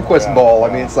Bob Burnquist bowl. I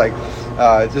mean, it's like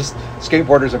just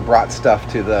skateboarders have brought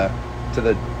stuff to the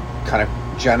kind of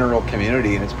general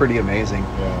community, and it's pretty amazing.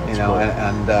 You know, cool.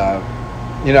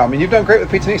 and you know, I mean, you've done great with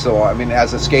Pizza Niso. I mean,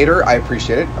 as a skater, I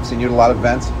appreciate it. I've seen you at a lot of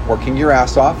events, working your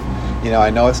ass off. You know,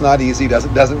 I know it's not easy.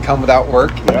 Doesn't come without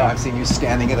work. You know, I've seen you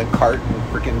standing in a cart and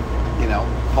freaking, you know,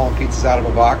 hauling pizzas out of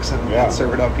a box and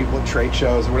serving out people at trade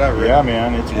shows or whatever. Yeah,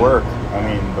 man, it's work. I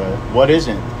mean, but what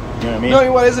isn't? You know what I mean?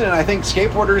 No, what isn't? And I think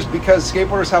skateboarders, because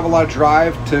skateboarders have a lot of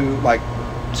drive to like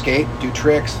skate, do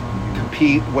tricks,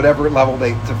 compete, whatever level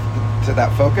they to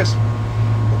that focus.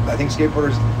 I think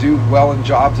skateboarders do well in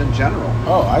jobs in general.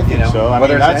 Oh, I think so. I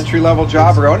whether mean, it's an entry-level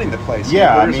job or owning the place.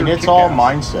 Yeah, I mean, it's all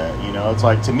mindset. You know, it's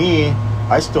like, to me,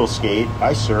 I still skate,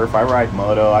 I surf, I ride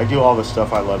moto, I do all the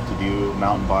stuff I love to do,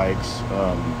 mountain bikes.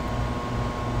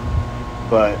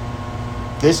 But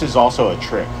this is also a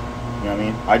trick. You know what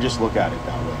I mean? I just look at it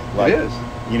that way. Like, it is.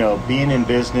 You know, being in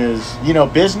business, you know,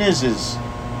 business is,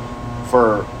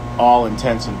 for all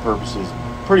intents and purposes,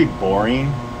 pretty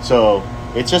boring. So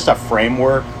it's just a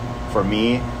framework for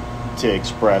me to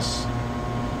express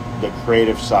the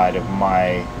creative side of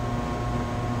my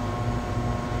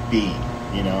being,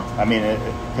 you know? I mean,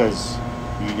 because,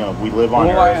 you know, we live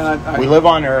on Earth. We live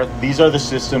on Earth. These are the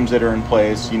systems that are in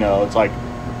place. You know, it's like,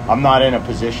 I'm not in a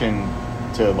position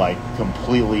to, like,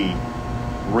 completely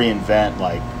reinvent,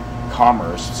 like,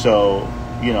 commerce. So,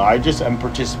 you know, I'm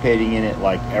participating in it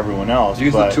like everyone else.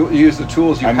 Use the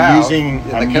tools you have. I'm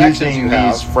using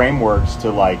these frameworks to,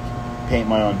 like, paint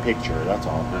my own picture. That's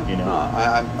all. You know.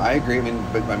 I agree. I mean,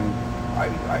 but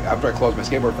after I closed my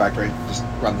skateboard factory, I just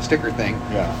run the sticker thing.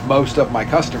 Yeah. Most of my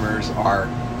customers are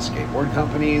skateboard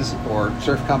companies or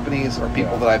surf companies or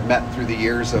people that I've met through the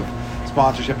years of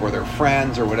sponsorship, or their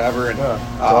friends or whatever. And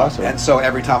awesome. And so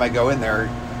every time I go in there,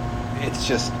 it's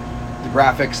just. The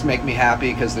graphics make me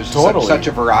happy because there's such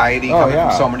a variety coming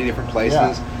from so many different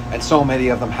places, and so many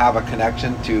of them have a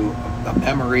connection to a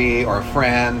memory or a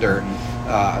friend or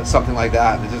something like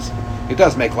that. And it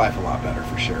does make life a lot better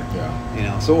for sure. Yeah. You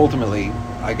know, so ultimately,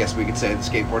 I guess we could say that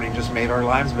skateboarding just made our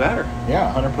lives better.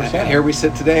 Yeah, 100%. And here we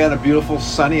sit today on a beautiful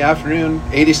sunny afternoon,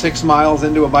 86 miles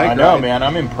into a bike ride. I know, man.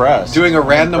 I'm impressed. Doing a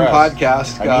random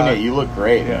podcast. I mean it. You look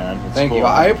great, man. It's Thank cool. you.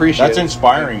 I appreciate it. That's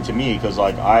inspiring to me because,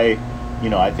 like, I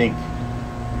think.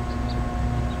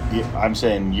 I'm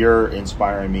saying you're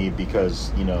inspiring me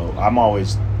because, you know, I'm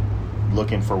always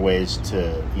looking for ways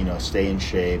to, you know, stay in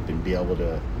shape and be able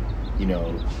to, you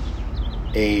know,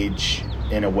 age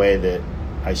in a way that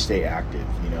I stay active,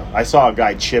 you know. I saw a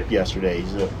guy, Chip, yesterday.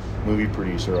 He's a movie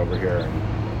producer over here,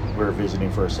 and we were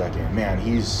visiting for a second. Man,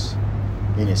 he's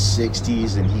in his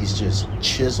 60s, and he's just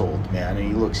chiseled, man, and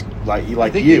he looks like I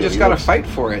think you just got to fight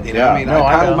for it, you know. Yeah, I mean, I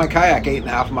paddled my kayak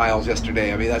 8.5 miles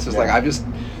yesterday. I mean, that's just like, I've just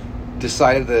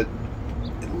decided that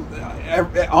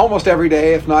almost every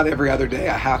day, if not every other day,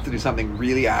 I have to do something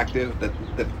really active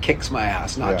that kicks my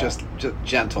ass, not just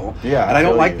gentle. Yeah, and I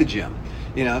don't like the gym.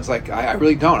 You know, it's like I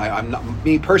really don't. I'm not,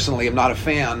 me personally, I'm not a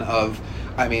fan of.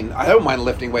 I mean, I don't mind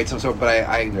lifting weights and so, but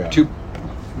I'm too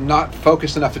not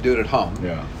focused enough to do it at home.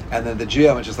 Yeah. And then the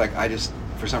gym, it's just like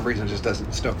for some reason, it just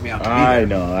doesn't stoke me out to be there. I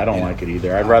know. I don't like it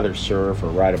either. I'd rather surf or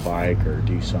ride a bike or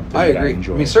do something. I agree. I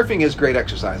enjoy. I mean, surfing is great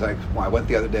exercise. I went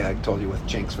the other day, I told you, with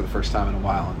Jinx for the first time in a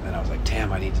while, and I was like,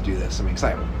 damn, I need to do this. I mean, because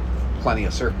I have plenty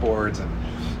of surfboards and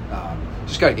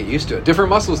just got to get used to it.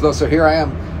 Different muscles, though, so here I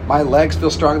am. My legs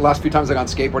feel strong. The last few times I got on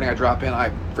skateboarding, I drop in,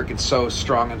 I'm freaking so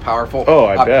strong and powerful. Oh,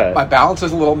 I bet. My balance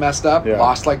is a little messed up. Yeah.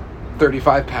 Lost like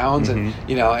 35 pounds, and,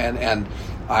 you know, and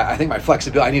I think my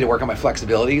flexibility, I need to work on my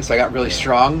flexibility, so I got really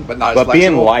strong, but not as flexible. But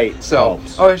being light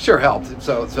helps. Oh, it sure helped.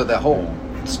 So the whole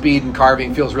speed and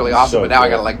carving feels really awesome, but now I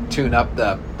got to, like, tune up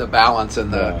the balance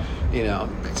and the, you know,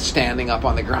 standing up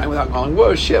on the grind without going,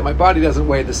 whoa, shit, my body doesn't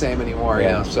weigh the same anymore, you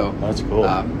know, so. That's cool.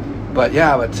 I'm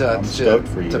stoked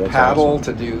for you. To That's paddle,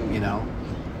 awesome. to do, you know,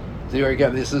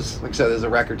 again, this is, like I said, there's a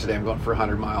record today. I'm going for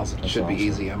 100 miles. It should be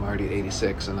easy. I'm already at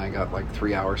 86, and I got like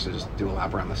 3 hours to just do a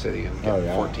lap around the city and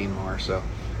get 14 more. So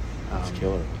It's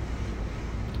killer.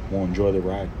 We'll enjoy the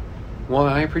ride. Well,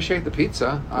 I appreciate the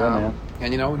pizza. Man.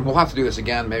 And, and we'll have to do this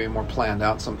again, maybe more planned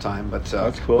out sometime. But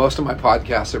That's cool. Most of my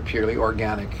podcasts are purely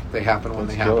organic. They happen when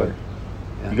they happen.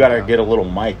 And, you got to get a little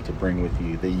mic to bring with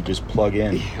you that you just plug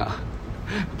in. Yeah.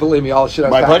 Believe me, all the shit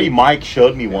My buddy Mike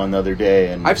showed me one the other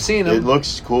day, and I've seen him. It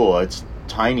looks cool. It's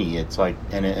tiny. It's like,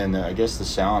 and I guess the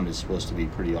sound is supposed to be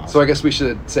pretty awesome. So I guess we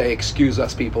should say, excuse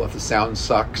us, people, if the sound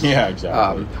sucks. Yeah,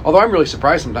 exactly. Although I'm really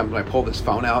surprised sometimes when I pull this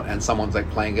phone out and someone's like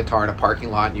playing guitar in a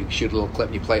parking lot, and you shoot a little clip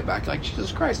and you play it back, like,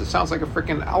 Jesus Christ, it sounds like a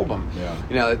freaking album.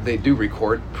 Yeah. They do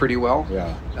record pretty well.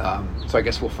 Yeah. So I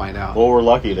guess we'll find out. Well, we're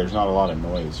lucky. There's not a lot of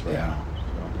noise right now.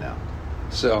 No.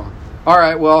 So. All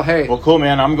right, well, hey. Well, cool,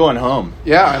 man. I'm going home.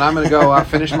 Yeah, and I'm going to go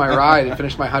finish my ride and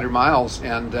finish my 100 miles.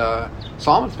 And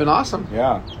Salman, it's been awesome.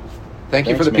 Yeah. Thanks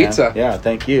you for the man. pizza. Yeah,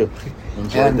 thank you.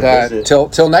 Enjoyed the visit.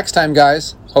 Till next time,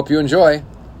 guys. Hope you enjoy.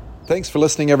 Thanks for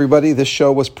listening, everybody. This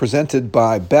show was presented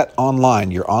by Bet Online,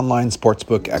 your online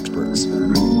sportsbook experts.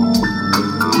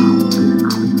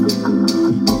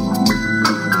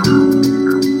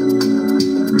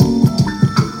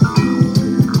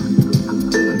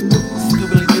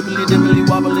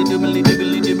 Wobbly dibbly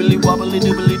dibbly dibbly wobbly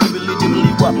dibbly dibbly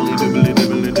dibbly wobbly dibbly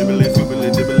dibbly dibbly dibbly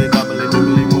dibbly wobbly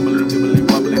dibbly wobbly dibbly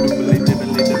wobbly dibbly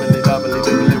dibbly dibbly wobbly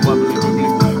dibbly wobbly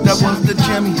dibbly. That was the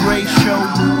Jim Gray Show.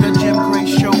 The Jim Gray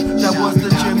Show. That was the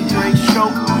Jim Gray Show.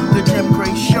 The Jim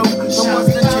Gray Show. That was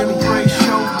the Jim Gray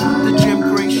Show. The Jim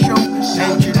Gray Show.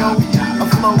 And a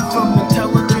flow from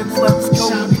intelligence. Let's go.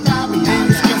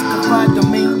 Ends justify the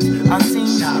means. I seen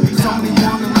so many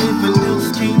wanna live in ill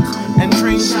schemes and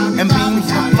dreams and beams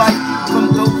of light from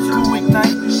those who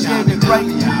ignite, get it right,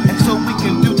 and so we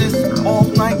can do this all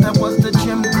night. That was the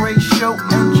Jim Gray Show,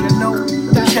 and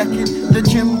check it, the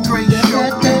Jim Gray Show,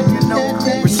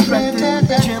 and respect it,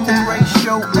 Jim Gray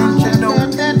Show, and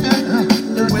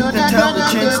with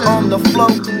intelligence on the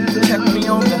flow, check me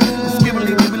on the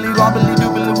skibbly dibbly wobbly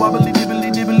dibbly wobbly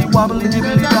dibbly dibbly wobbly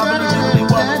dibbly wobbly dibbly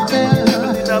wobbly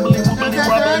dibbly wobbly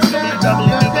wobbly wobbly dibbly wobbly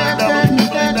dibbly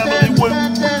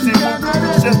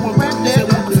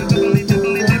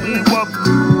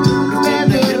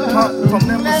from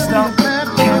never stop,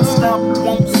 can't stop,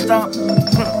 won't stop.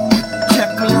 Check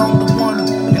me on the one,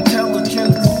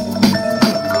 intelligence,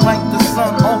 like the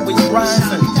sun always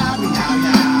rising.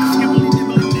 Skibbly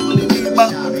dibbly dibbly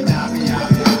dee-bop,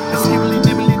 skibbly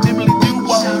dibbly dibbly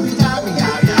doo-wop,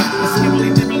 skibbly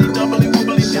dibbly doubly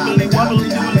wobbly dibbly wobbly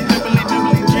dibbly dibbly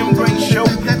dibbly. Jim Gray Show,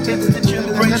 it's the Jim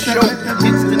Gray Show,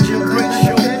 it's the Jim Gray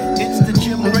Show, it's the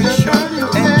Jim Gray Show,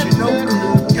 and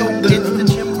yo, it's the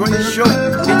Jim Gray Show,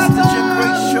 it's the Jim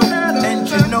Gray Show, and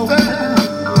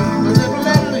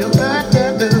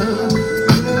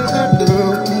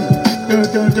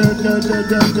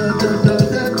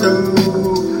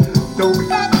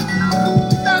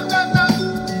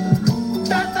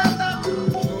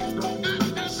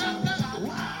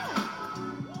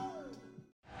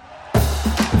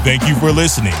Thank you for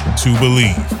listening to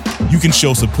Believe. You can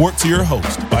show support to your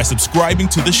host by subscribing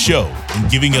to the show and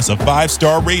giving us a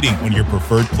 5-star rating on your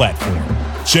preferred platform.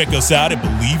 Check us out at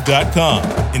Believe.com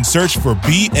and search for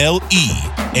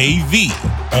BLEAV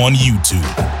on YouTube.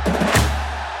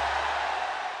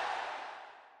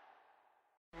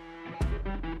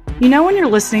 You know when you're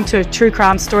listening to a true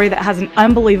crime story that has an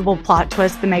unbelievable plot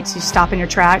twist that makes you stop in your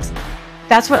tracks?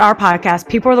 That's what our podcast,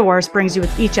 People Are the Worst, brings you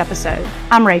with each episode.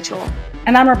 I'm Rachel.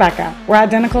 And I'm Rebecca. We're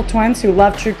identical twins who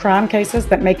love true crime cases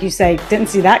that make you say, didn't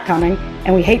see that coming,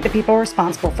 and we hate the people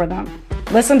responsible for them.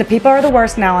 Listen to People Are the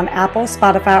Worst now on Apple,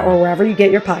 Spotify, or wherever you get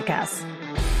your podcasts.